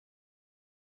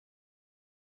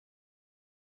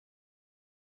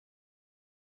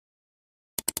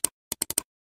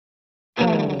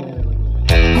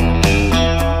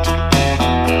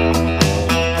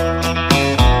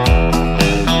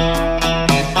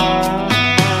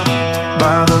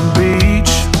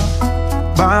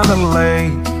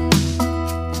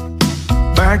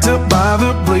up by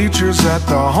the bleachers at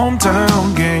the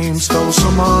hometown game. Stole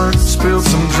some art, spilled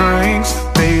some drinks,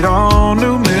 made all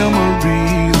new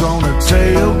memories on a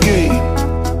tailgate,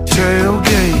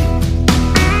 tailgate.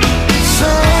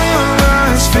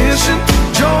 Sunrise fishing,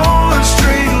 George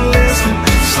Street listening,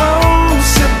 slow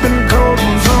sipping cold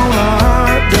ones on a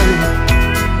hot day.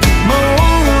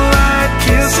 Moonlight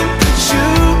kissing,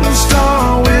 shooting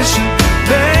star wishing,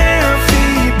 bare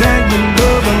feet dangling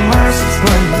above a license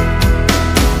plate.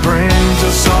 Brings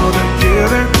us all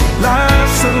together,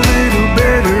 life's a little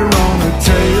better on the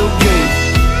tailgate,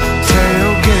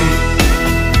 tailgate.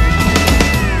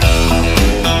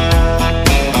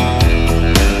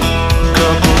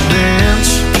 Couple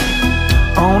dents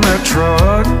on that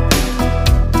truck,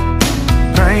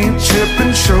 paint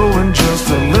chipping, showing just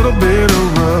a little bit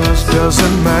of rust.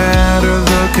 Doesn't matter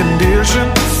the condition,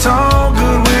 it's all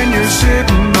good when you're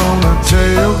sitting on the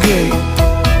tailgate,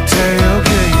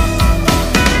 tailgate.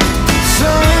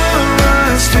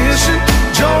 Sunrise fishing,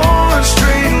 George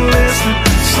Street listening,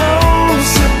 slow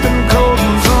sipping cold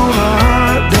ones on a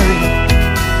hot day.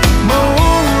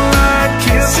 Moonlight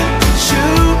kissing,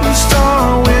 shooting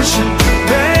star wishing,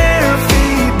 bare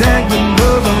feet dangling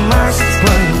above a license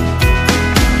plate.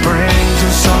 Brings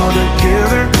us all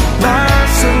together,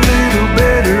 life's a little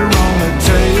better on the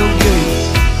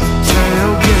tailgate,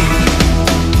 tailgate.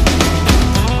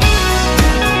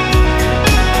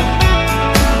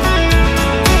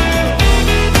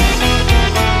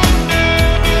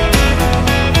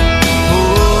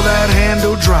 Pull that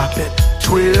handle, drop it,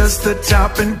 twist the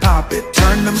top and pop it,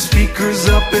 turn them speakers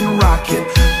up and rock it,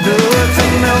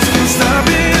 nothing else can stop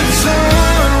it.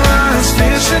 Sunrise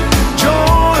fishing,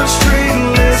 George Street